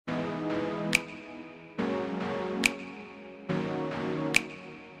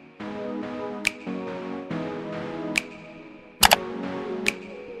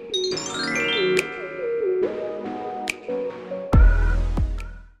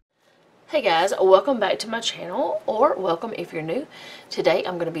Hey guys, welcome back to my channel, or welcome if you're new. Today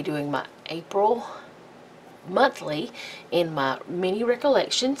I'm going to be doing my April monthly in my mini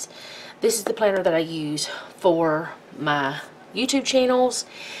recollections. This is the planner that I use for my YouTube channels.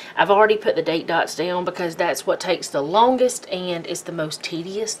 I've already put the date dots down because that's what takes the longest and is the most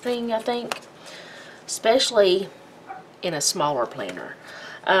tedious thing, I think, especially in a smaller planner.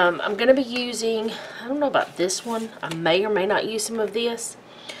 I'm going to be using, I don't know about this one, I may or may not use some of this.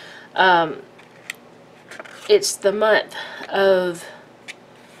 It's the month of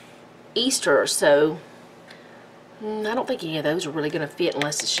Easter, so I don't think any of those are really going to fit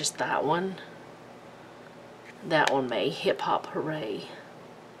unless it's just that one. That one may. Hip Hop Hooray.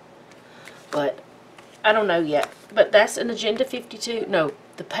 But I don't know yet. But that's an Agenda 52. No,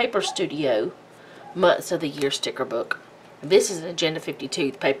 the Paper Studio Months of the Year sticker book. This is an Agenda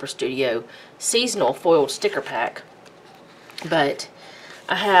 52, the Paper Studio seasonal foiled sticker pack. But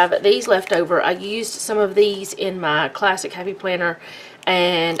I have these left over. I used some of these in my classic happy planner,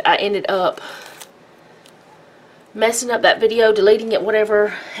 and I ended up messing up that video, deleting it,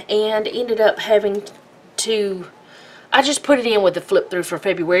 whatever, and ended up having to, I just put it in with the flip through for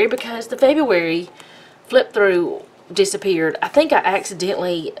February because the February flip through disappeared. I think I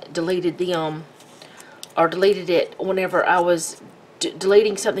accidentally deleted them, or deleted it whenever I was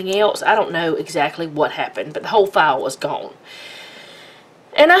deleting something else. I don't know exactly what happened, but the whole file was gone.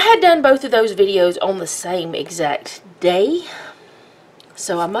 And I had done both of those videos on the same exact day,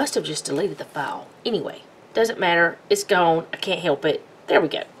 so I must have just deleted the file. Anyway, doesn't matter. It's gone. I can't help it. There we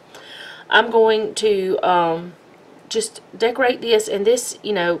go. I'm going to just decorate this, and this,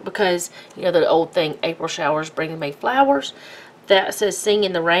 you know, because, you know, the old thing, April showers bringing me flowers. That says Sing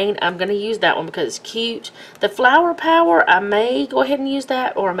in the Rain. I'm going to use that one because it's cute. The Flower Power, I may go ahead and use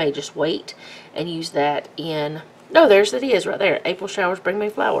that, or I may just wait and use that in... No, there's it is right there. April showers bring me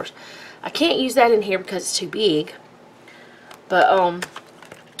flowers. I can't use that in here because it's too big. But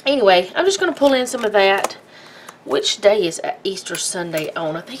anyway, I'm just going to pull in some of that. Which day is Easter Sunday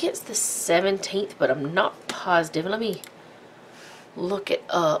on? I think it's the 17th, but I'm not positive. Let me look it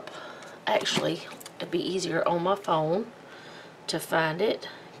up. Actually, it'd be easier on my phone to find it.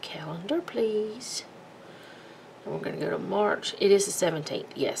 Calendar, please. And we're going to go to March. It is the 17th,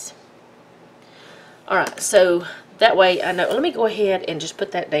 yes. Alright, so that way I know. Let me go ahead and just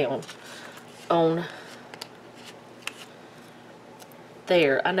put that down on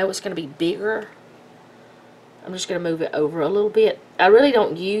there. I know it's going to be bigger. I'm just going to move it over a little bit. I really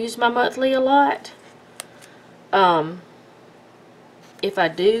don't use my monthly a lot. If I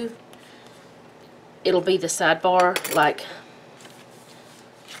do, it'll be the sidebar. Like,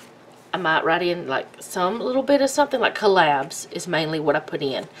 I might write in like some little bit of something, like collabs is mainly what I put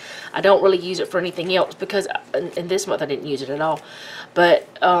in. I don't really use it for anything else because in this month I didn't use it at all. But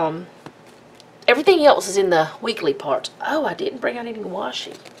everything else is in the weekly part. Oh, I didn't bring out any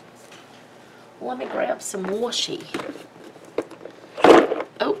washi. Let me grab some washi.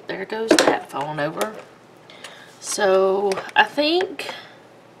 Oh, there goes that falling over. So I think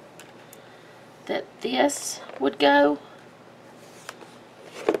that this would go.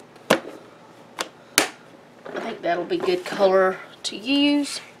 That'll be good color to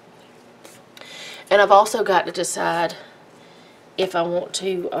use. And I've also got to decide if I want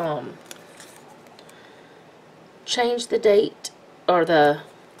to change the date or the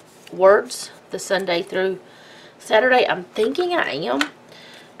words, the Sunday through Saturday. I'm thinking I am,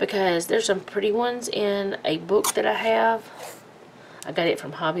 because there's some pretty ones in a book that I have. I got it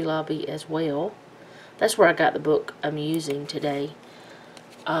from Hobby Lobby as well. That's where I got the book I'm using today.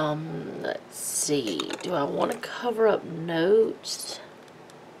 Let's see. Do I want to cover up notes?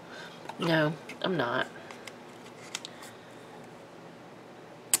 No, I'm not.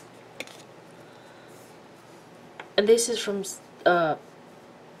 And this is from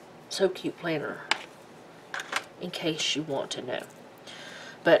So Cute Planner, in case you want to know.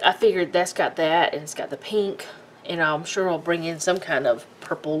 But I figured that's got that, and it's got the pink, and I'm sure I'll bring in some kind of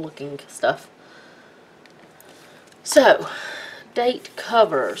purple looking stuff. So, date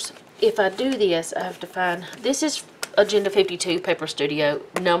covers. If I do this, I have to find, this is Agenda 52 Paper Studio,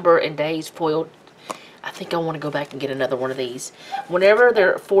 number and days foiled. I think I want to go back and get another one of these. Whenever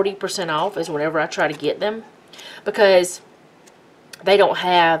they're 40% off is whenever I try to get them, because they don't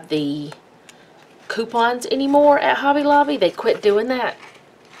have the coupons anymore at Hobby Lobby. They quit doing that.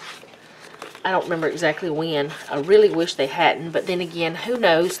 I don't remember exactly when. I really wish they hadn't, but then again, who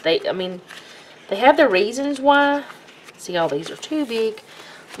knows? I mean, they have their reasons why. See, all these are too big.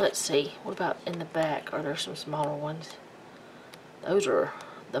 Let's see. What about in the back? Are there some smaller ones? Those are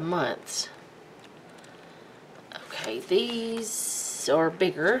the months. Okay, these are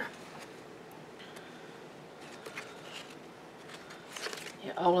bigger.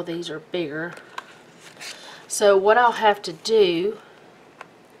 all of these are bigger. So what I'll have to do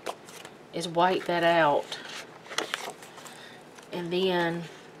is white that out. And then,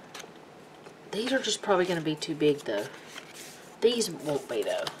 these are just probably going to be too big though. These won't be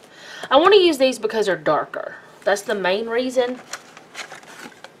though. I want to use these because they're darker. That's the main reason.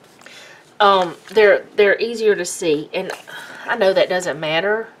 They're easier to see. And I know that doesn't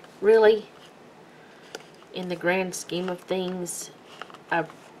matter, really. In the grand scheme of things,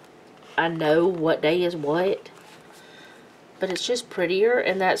 I know what day is what. But it's just prettier,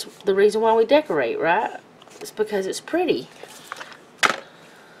 and that's the reason why we decorate, right? It's because it's pretty.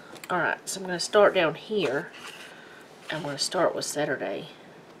 Alright, so I'm going to start down here. I'm going to start with Saturday.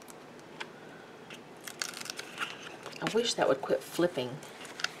 I wish that would quit flipping.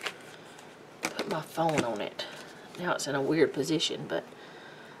 Put my phone on it. Now it's in a weird position, but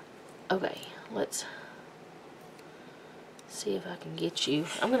okay, let's see if I can get you.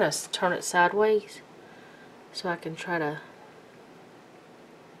 I'm going to turn it sideways so I can try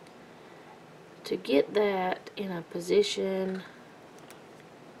to get that in a position.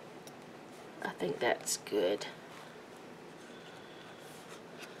 I think that's good.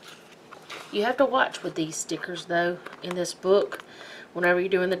 You have to watch with these stickers though in this book whenever you're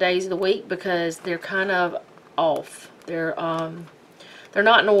doing the days of the week, because they're kind of off. They're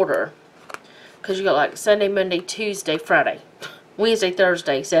not in order, because you got like Sunday, Monday, Tuesday, Friday, Wednesday,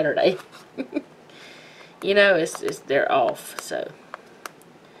 Thursday, Saturday. You know, they're off. So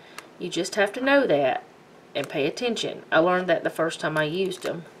you just have to know that and pay attention. I learned that the first time I used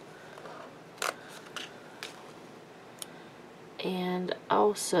them. And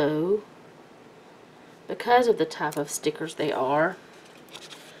also, because of the type of stickers they are,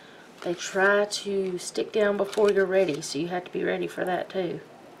 they try to stick down before you're ready, so you have to be ready for that too,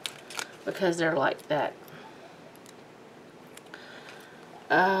 because they're like that.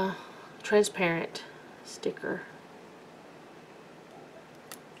 Transparent sticker.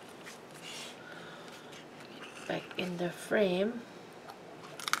 Back in the frame.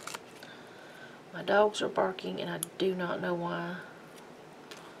 My dogs are barking and I do not know why.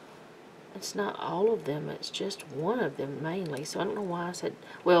 It's not all of them, it's just one of them mainly, so I don't know why I said,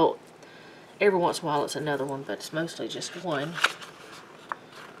 well, every once in a while it's another one, but it's mostly just one.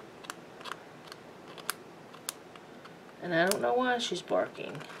 And I don't know why she's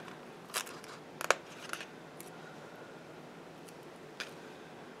barking.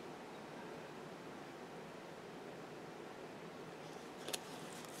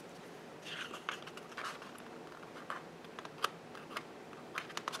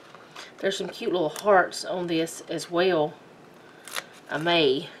 There's some cute little hearts on this as well. I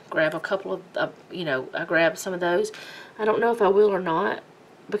may grab a couple of, you know, I grabbed some of those. I don't know if I will or not,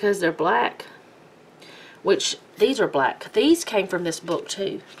 because they're black. Which, these are black. These came from this book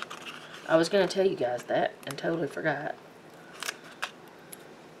too. I was going to tell you guys that and totally forgot.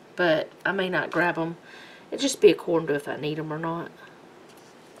 But I may not grab them. It'll just be according to if I need them or not.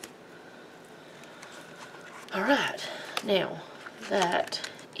 Alright, now that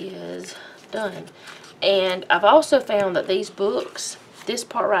is done. And I've also found that these books, this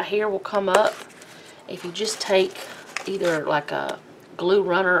part right here will come up if you just take either like a glue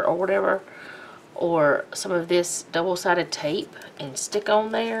runner or whatever, or some of this double-sided tape and stick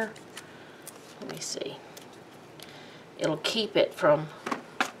on there. Let me see. It'll keep it from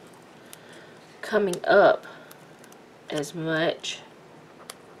coming up as much.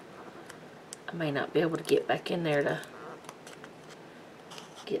 I may not be able to get back in there to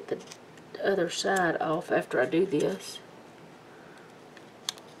get the other side off after I do this.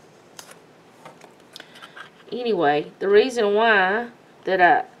 Anyway, the reason why that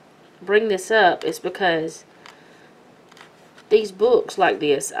I bring this up is because these books like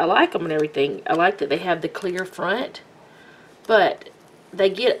this, I like them and everything. I like that they have the clear front, but they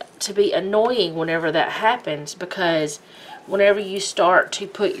get to be annoying whenever that happens, because whenever you start to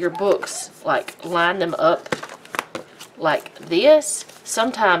put your books, like line them up like this,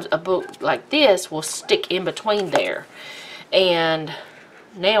 sometimes a book like this will stick in between there, and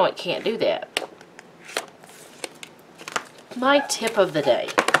now it can't do that. My tip of the day.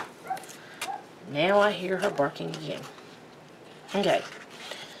 Now I hear her barking again. Okay.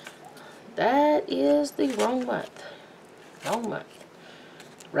 That is the wrong month. Wrong month.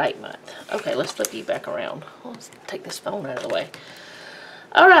 Right month. Okay, let's flip you back around. Let's take this phone out of the way.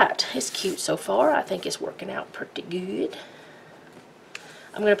 Alright, it's cute so far. I think it's working out pretty good.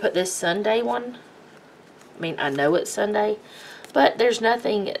 I'm going to put this Sunday one. I mean, I know it's Sunday, but there's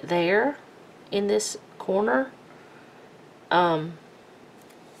nothing there in this corner. And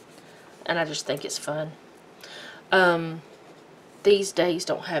I just think it's fun. these days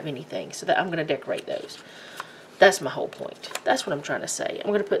don't have anything, so that I'm going to decorate those. That's my whole point. That's what I'm trying to say.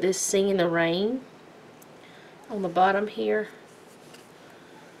 I'm going to put this Sing in the Rain on the bottom here.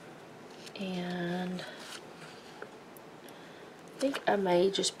 And I think I may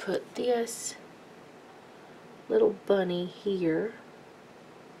just put this little bunny here.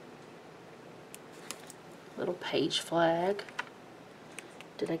 Little page flag.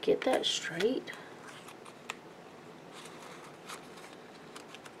 Did I get that straight?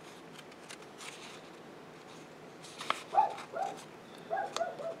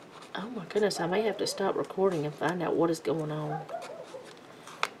 Oh my goodness, I may have to stop recording and find out what is going on.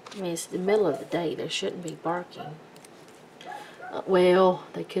 I mean, it's the middle of the day. They shouldn't be barking. Well,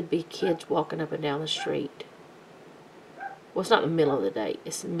 they could be kids walking up and down the street. Well, it's not the middle of the day.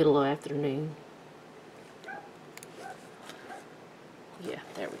 It's the middle of the afternoon. Yeah,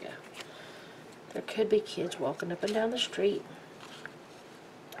 there we go. There could be kids walking up and down the street.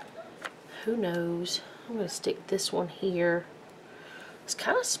 Who knows? I'm going to stick this one here. It's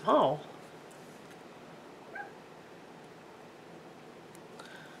kind of small.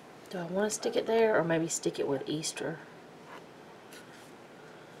 Do I want to stick it there, or maybe stick it with Easter?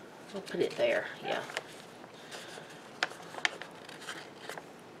 I'll put it there, yeah.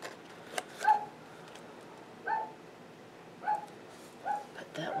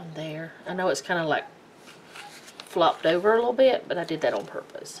 Put that one there. I know it's kind of like flopped over a little bit, but I did that on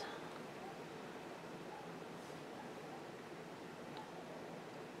purpose.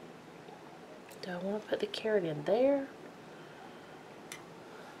 Do I want to put the carrot in there?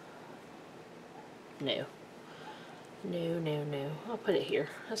 No. No, no, no. I'll put it here.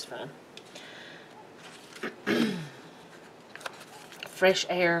 That's fine. Fresh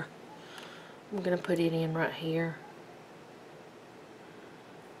air. I'm going to put it in right here.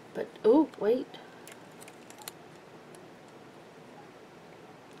 But, oh, wait.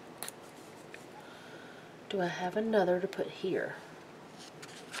 Do I have another to put here?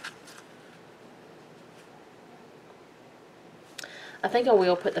 I think I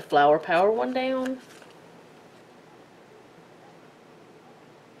will put the Flower Power one down.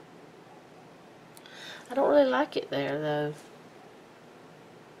 I don't really like it there, though.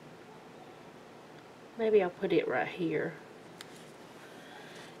 Maybe I'll put it right here.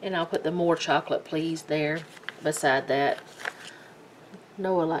 And I'll put the More Chocolate Please there beside that.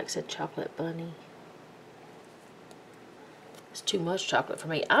 Noah likes a chocolate bunny. It's too much chocolate for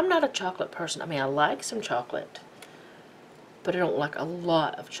me. I'm not a chocolate person. I mean, I like some chocolate, but I don't like a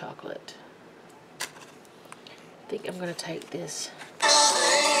lot of chocolate. I think I'm going to take this.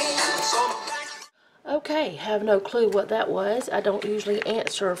 Okay, have no clue what that was. I don't usually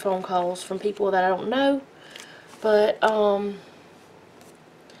answer phone calls from people that I don't know, but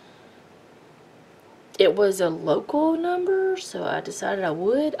it was a local number, so I decided I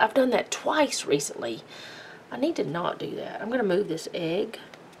would. I've done that twice recently. I need to not do that. I'm going to move this egg,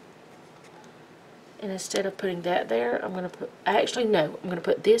 and instead of putting that there, I'm going to put, actually no, I'm going to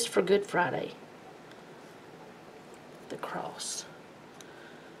put this for Good Friday. The cross.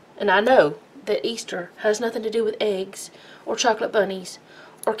 And I know that Easter has nothing to do with eggs or chocolate bunnies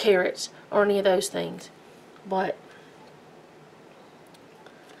or carrots or any of those things, but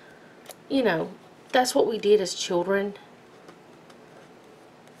you know, that's what we did as children.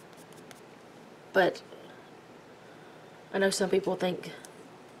 But I know some people think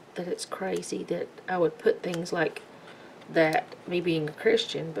that it's crazy that I would put things like that, me being a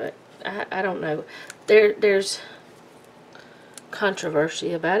Christian, but I don't know. There's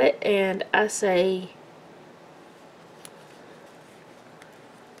controversy about it, and I say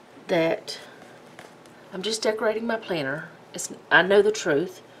that I'm just decorating my planner. I know the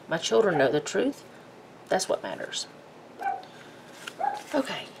truth. My children know the truth. That's what matters.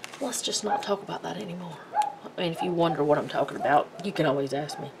 Okay, let's just not talk about that anymore. I mean, if you wonder what I'm talking about, you can always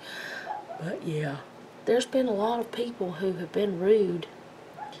ask me. But yeah, there's been a lot of people who have been rude.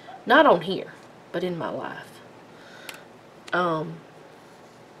 Not on here, but in my life. Gonna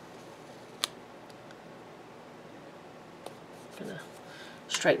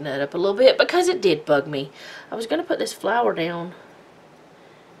straighten that up a little bit because it did bug me. I was gonna put this flower down.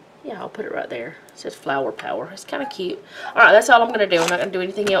 Yeah, I'll put it right there. It says Flower Power. It's kind of cute. Alright, that's all I'm gonna do. I'm not gonna do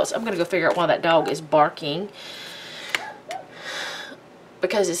anything else. I'm gonna go figure out why that dog is barking,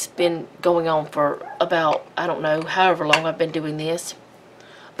 because it's been going on for about, I don't know, however long I've been doing this.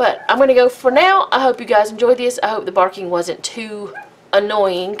 But I'm going to go for now. I hope you guys enjoyed this. I hope the barking wasn't too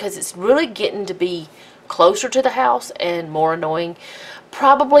annoying, because it's really getting to be closer to the house and more annoying.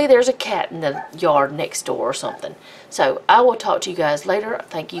 Probably there's a cat in the yard next door or something. So I will talk to you guys later.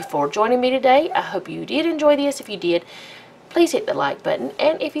 Thank you for joining me today. I hope you did enjoy this. If you did, please hit the like button.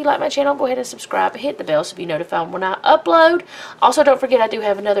 And if you like my channel, go ahead and subscribe and hit the bell so you'll be notified when I upload. Also, don't forget I do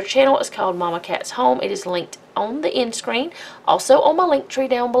have another channel. It's called Mama Cat's Home. It is linked on the end screen. Also on my link tree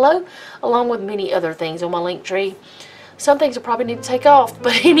down below, along with many other things on my link tree. Some things I probably need to take off.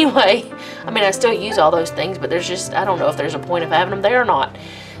 But anyway, I mean, I still use all those things, but there's just, I don't know if there's a point of having them there or not.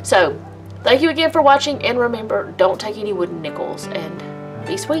 So, thank you again for watching. And remember, don't take any wooden nickels. And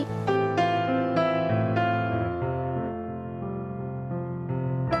be sweet.